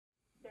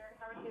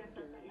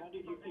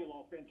did you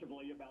feel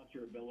offensively about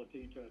your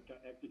ability to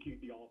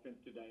execute the offense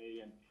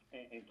today and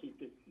keep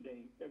this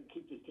team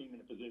in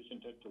a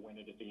position to win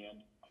it at the end?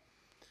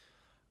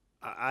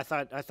 I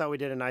thought we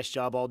did a nice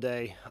job all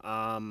day.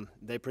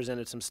 They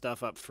presented some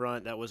stuff up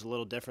front that was a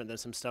little different than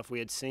some stuff we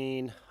had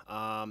seen.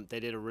 They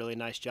did a really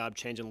nice job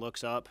changing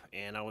looks up,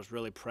 and I was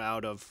really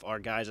proud of our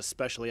guys,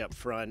 especially up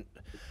front,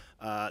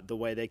 the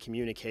way they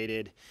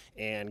communicated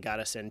and got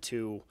us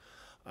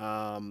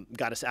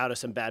out of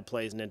some bad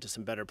plays and into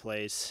some better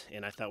plays.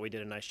 And I thought we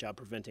did a nice job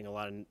preventing a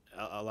lot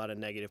of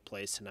negative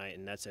plays tonight,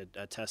 and that's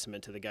a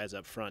testament to the guys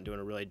up front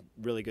doing a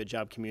really good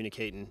job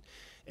communicating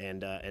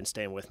and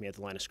staying with me at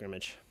the line of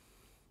scrimmage.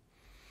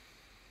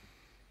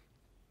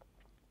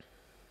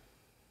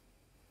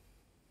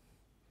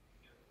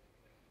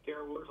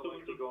 Garrett, what was it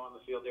like to go on the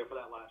field there for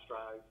that last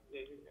drive?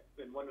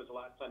 And when was the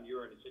last time you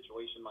were in a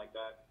situation like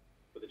that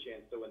with a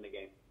chance to win the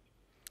game?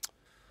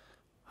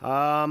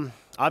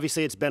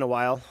 Obviously it's been a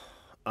while,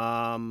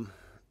 but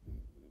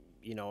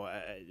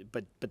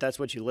that's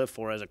what you live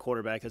for as a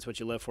quarterback. That's what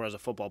you live for as a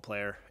football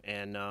player.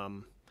 And,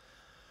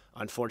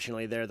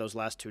 unfortunately those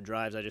last two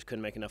drives, I just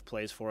couldn't make enough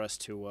plays for us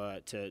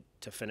to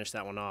finish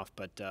that one off.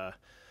 But,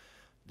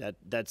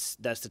 that's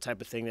the type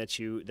of thing that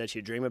you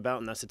dream about,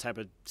 and that's the type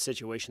of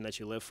situation that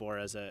you live for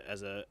as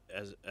a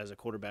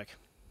quarterback.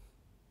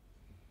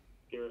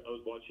 Garrett, I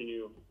was watching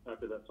you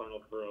after that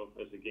final throw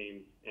as the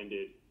game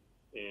ended.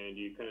 And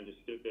you kind of just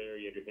stood there,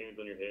 you had your hands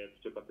on your hips,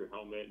 took off your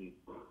helmet, and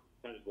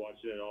kind of just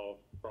watching it all,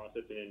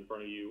 processing it in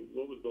front of you.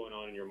 What was going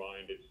on in your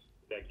mind as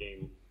that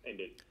game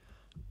ended?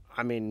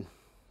 I mean,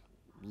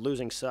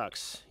 losing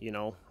sucks,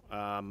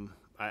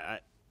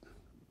 I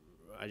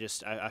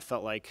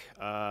felt like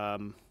our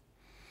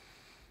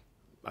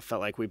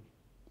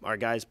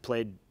guys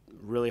played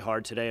really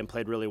hard today and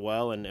played really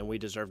well, and we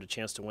deserved a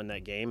chance to win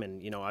that game.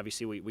 And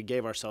obviously we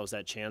gave ourselves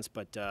that chance,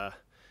 but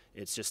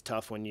it's just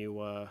tough when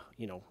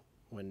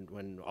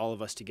when all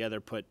of us together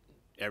put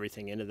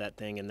everything into that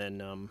thing and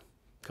then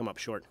come up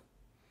short.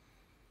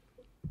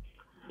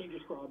 Can you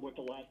describe what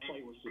the last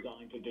play was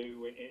designed to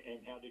do,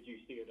 and how did you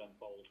see it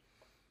unfold?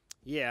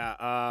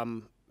 Yeah,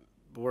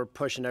 we're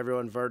pushing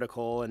everyone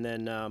vertical, and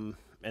then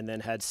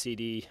had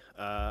CD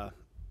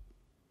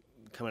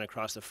coming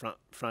across the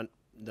front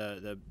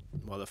the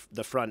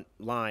front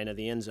line of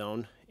the end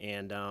zone,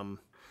 and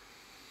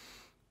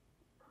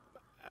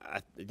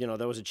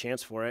there was a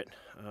chance for it.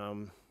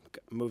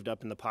 Moved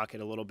up in the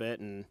pocket a little bit,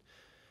 and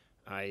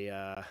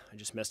I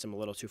just missed him a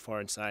little too far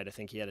inside. I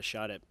think he had a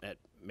shot at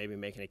maybe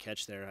making a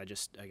catch there. I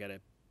got to,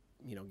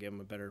 give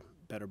him a better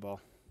ball.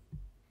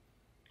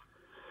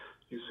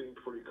 You seem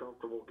pretty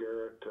comfortable,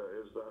 Garrett.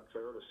 Is that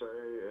fair to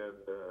say? And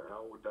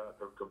how would that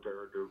have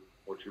compared to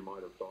what you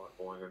might have thought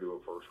going into a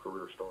first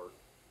career start?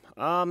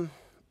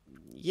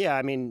 Yeah,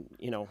 I mean,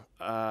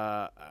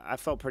 I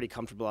felt pretty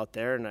comfortable out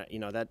there, and I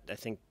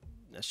think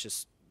that's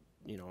just,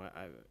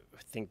 I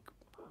think.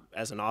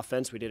 As an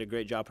offense, we did a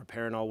great job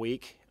preparing all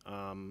week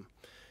and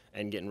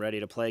getting ready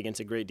to play against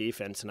a great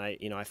defense. And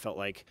I felt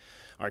like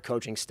our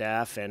coaching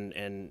staff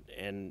and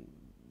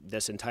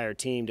this entire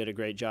team did a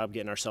great job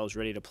getting ourselves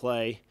ready to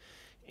play.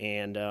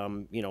 And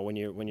when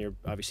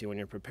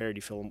you're prepared,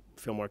 you feel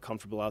more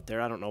comfortable out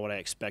there. I don't know what I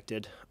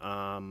expected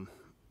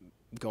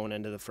going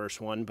into the first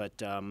one,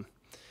 but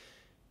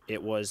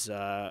it was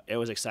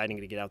exciting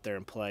to get out there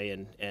and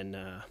play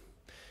and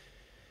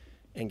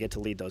get to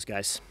lead those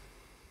guys.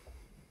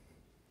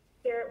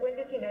 Garrett, when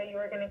did you know you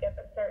were going to get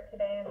the start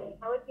today, and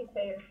how would you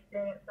say your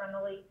experience around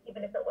the league,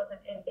 even if it wasn't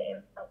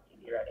in-game, helped you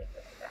be ready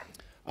for that?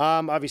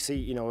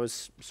 Obviously, it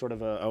was sort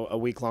of a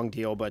week-long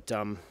deal, but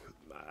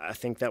I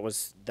think that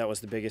was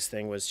the biggest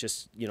thing, was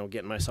just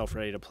getting myself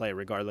ready to play,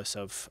 regardless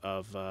of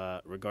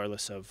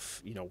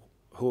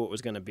who it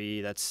was going to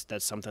be. That's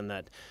something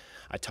that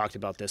I talked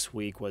about this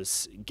week,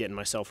 was getting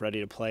myself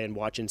ready to play and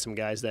watching some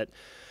guys that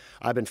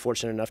I've been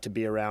fortunate enough to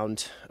be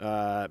around,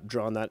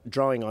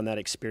 drawing on that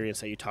experience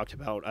that you talked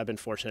about. I've been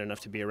fortunate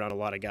enough to be around a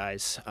lot of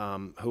guys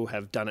who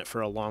have done it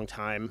for a long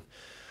time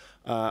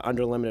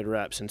under limited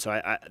reps. And so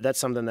that's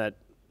something that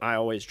I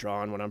always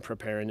draw on when I'm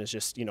preparing, is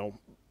just,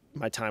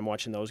 my time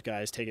watching those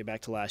guys. Take it back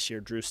to last year,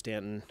 Drew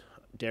Stanton,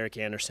 Derek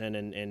Anderson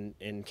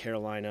in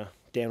Carolina,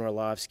 Dan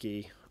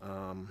Orlovsky,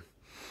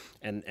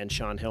 and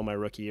Sean Hill, my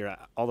rookie year.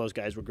 All those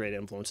guys were great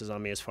influences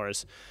on me as far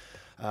as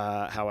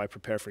how I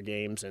prepare for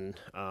games, and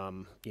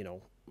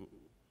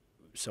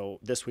so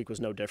this week was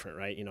no different,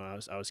 right?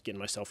 I was getting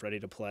myself ready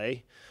to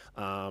play,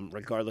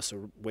 regardless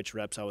of which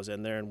reps I was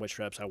in there and which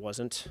reps I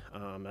wasn't. You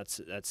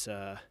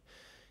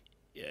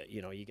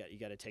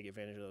got to take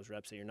advantage of those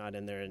reps that you're not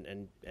in there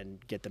and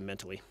get them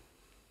mentally.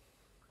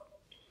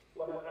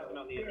 What happened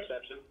on the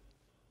interception?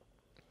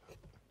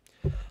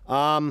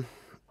 I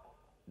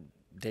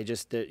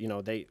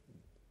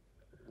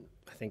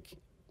think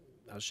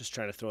I was just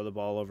trying to throw the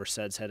ball over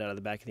Sed's head out of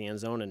the back of the end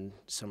zone, and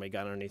somebody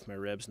got underneath my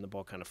ribs, and the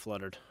ball kind of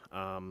fluttered. It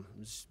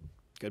was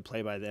a good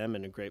play by them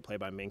and a great play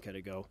by Minka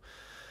to go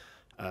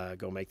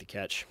make the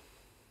catch.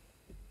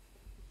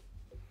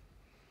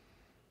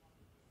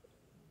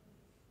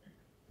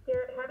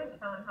 Garrett, how did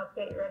Kellen help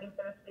get you ready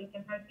for this week,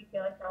 and how did you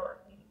feel like y'all were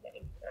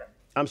communicating today?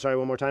 I'm sorry,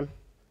 one more time?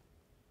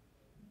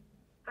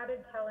 How did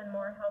Kellen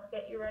Moore help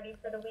get you ready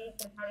for the week,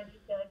 and how did you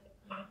feel like the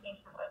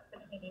communication was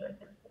between you and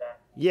him today?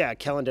 Yeah,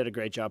 Kellen did a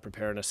great job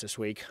preparing us this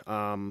week,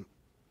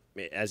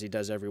 as he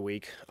does every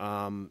week.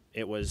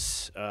 It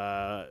was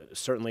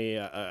certainly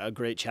a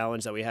great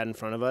challenge that we had in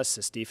front of us.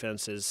 This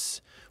defense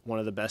is one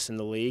of the best in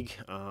the league.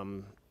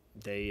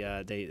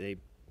 They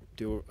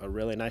do a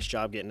really nice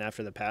job getting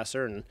after the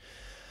passer, and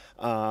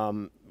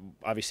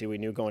obviously we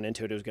knew going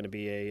into it was going to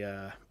be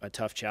a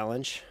tough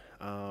challenge.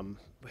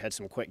 We had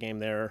some quick game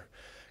there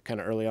kind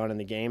of early on in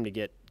the game to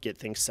get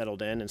things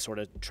settled in and sort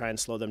of try and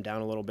slow them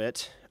down a little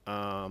bit.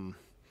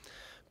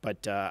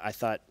 But I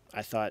thought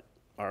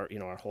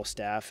our whole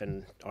staff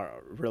and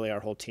our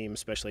whole team,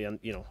 especially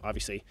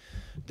obviously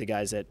the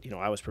guys that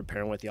I was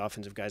preparing with, the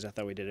offensive guys, I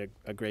thought we did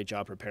a great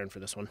job preparing for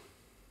this one.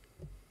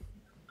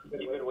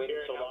 You've been waiting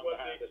so long to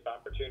have this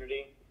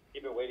opportunity.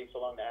 You've been waiting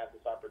so long to have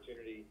this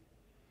opportunity.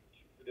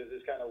 Does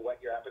this kind of whet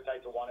your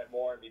appetite to want it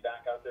more and be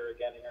back out there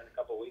again here in a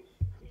couple of weeks?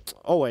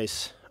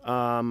 Always.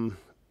 I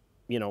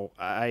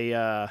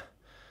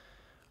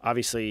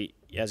obviously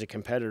as a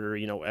competitor,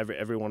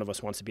 every one of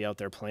us wants to be out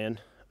there playing.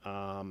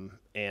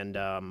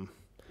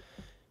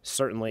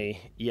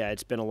 Certainly,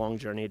 it's been a long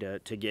journey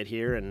to get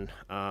here, and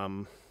I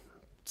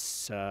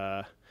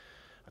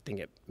think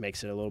it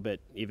makes it a little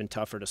bit even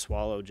tougher to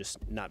swallow, just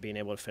not being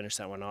able to finish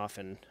that one off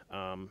and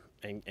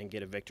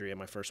get a victory in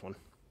my first one.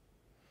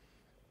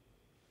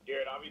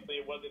 Garrett, obviously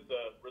it wasn't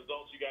the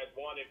results you guys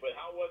wanted, but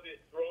how was it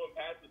throwing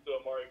passes to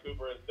Amari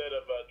Cooper instead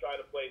of trying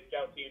to play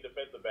scout team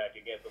defensive back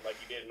against him like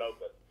you did in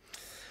Oakland?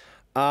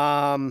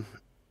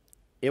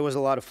 It was a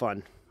lot of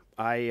fun.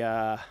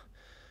 The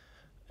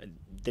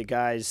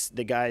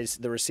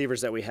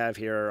receivers that we have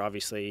here are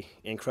obviously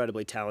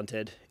incredibly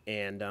talented,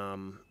 and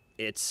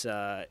it's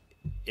a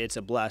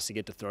blast to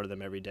get to throw to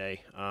them every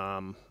day.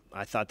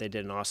 I thought they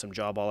did an awesome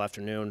job all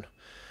afternoon.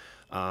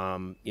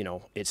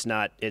 It's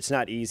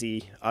not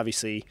easy,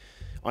 obviously,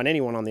 on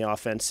anyone on the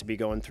offense to be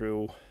going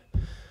through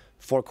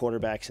 4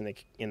 quarterbacks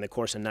in the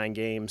course of 9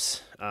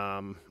 games,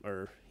 and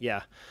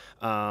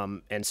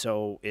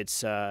so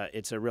it's a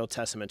real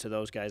testament to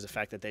those guys, the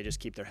fact that they just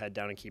keep their head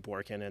down and keep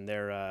working, and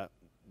they're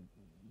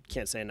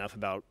can't say enough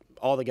about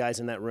all the guys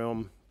in that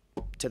room,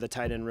 to the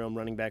tight end room,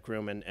 running back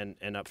room,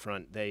 and up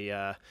front.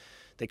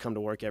 They come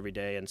to work every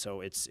day, and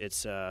so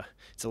it's a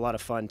lot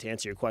of fun. To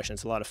answer your question,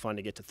 it's a lot of fun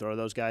to get to throw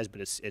those guys,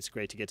 but it's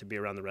great to get to be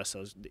around the rest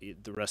of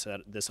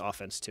this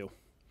offense too.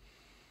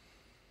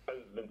 As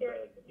has been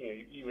said,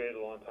 you waited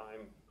a long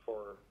time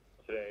for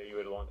today. You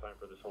waited a long time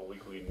for this whole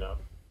week leading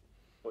up.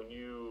 When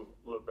you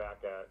look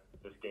back at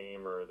this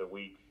game or the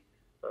week,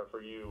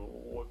 for you,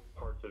 what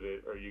parts of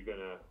it are you going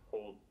to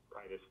hold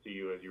tightest to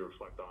you as you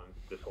reflect on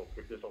this whole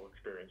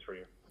experience for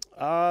you?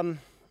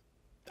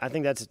 I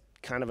think that's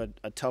kind of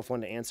a tough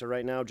one to answer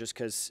right now, just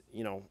because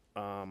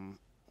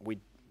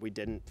we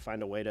didn't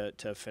find a way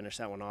to finish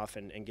that one off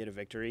and get a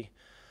victory.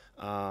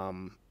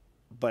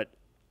 But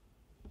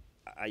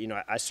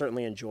I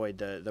certainly enjoyed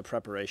the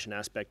preparation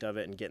aspect of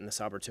it and getting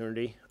this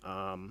opportunity.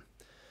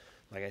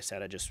 Like I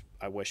said,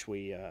 I wish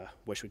we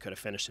could have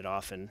finished it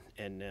off and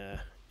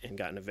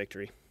gotten a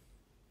victory.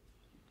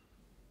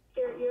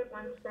 Garrett, you had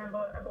one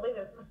scramble, I believe it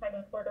was in the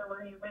second quarter,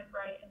 where you went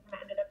right and kind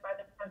of ended up by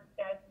the defensive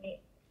guys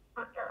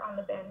on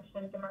the bench,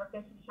 and DeMarcus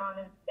and Sean,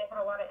 and they had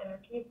a lot of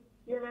energy.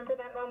 Do you remember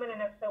that moment,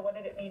 and if so, what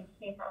did it mean to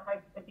see how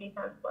hyped the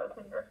defense was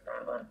when you were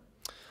scrambling?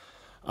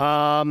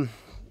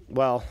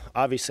 Well,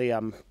 obviously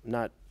I'm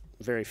not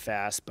very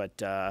fast, but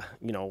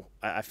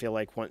I feel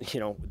like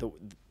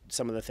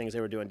some of the things they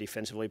were doing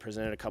defensively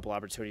presented a couple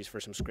opportunities for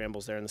some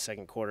scrambles there in the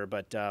second quarter.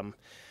 But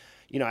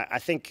I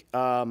think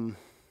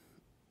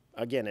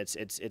again,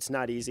 it's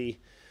not easy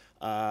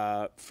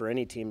for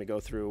any team to go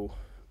through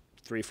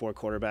 3-4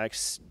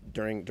 quarterbacks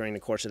during the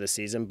course of the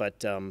season.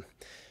 But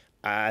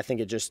I think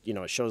it just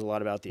it shows a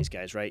lot about these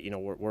guys, right?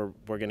 We're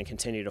going to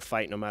continue to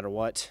fight no matter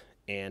what,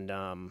 and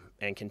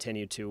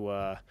continue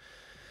to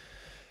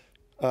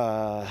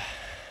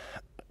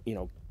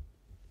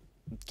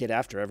get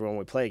after everyone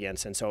we play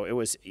against. And so it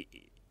was,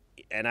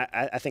 and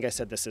I think I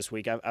said this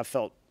week, I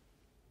felt,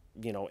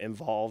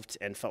 involved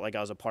and felt like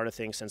I was a part of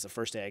things since the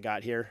first day I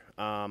got here.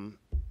 A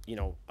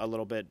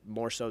little bit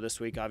more so this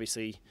week,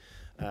 obviously,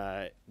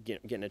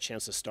 getting a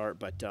chance to start,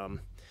 but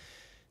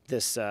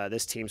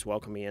this team's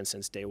welcomed me in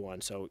since day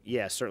one. So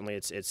yeah, certainly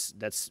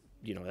that's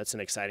an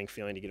exciting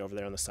feeling to get over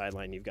there on the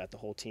sideline. You've got the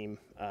whole team,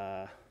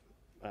 hyped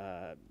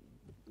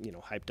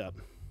up.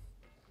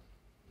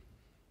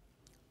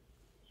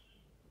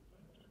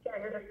 Yeah,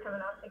 you're just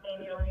coming off the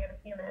game. You only had a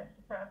few minutes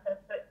to process,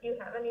 but do you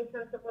have any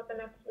sense of what the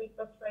next week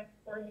looks like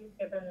for you,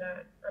 given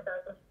that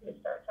regardless of who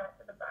starts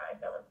after the bye,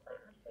 that was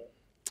playing this week?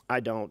 I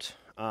don't.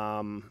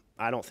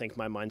 I don't think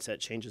my mindset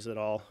changes at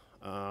all.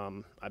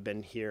 I've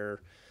been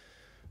here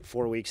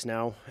 4 weeks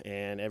now,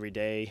 and every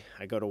day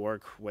I go to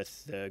work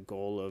with the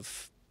goal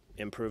of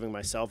improving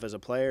myself as a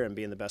player and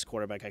being the best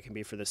quarterback I can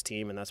be for this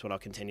team, and that's what I'll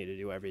continue to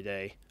do every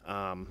day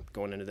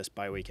going into this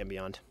bye week and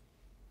beyond.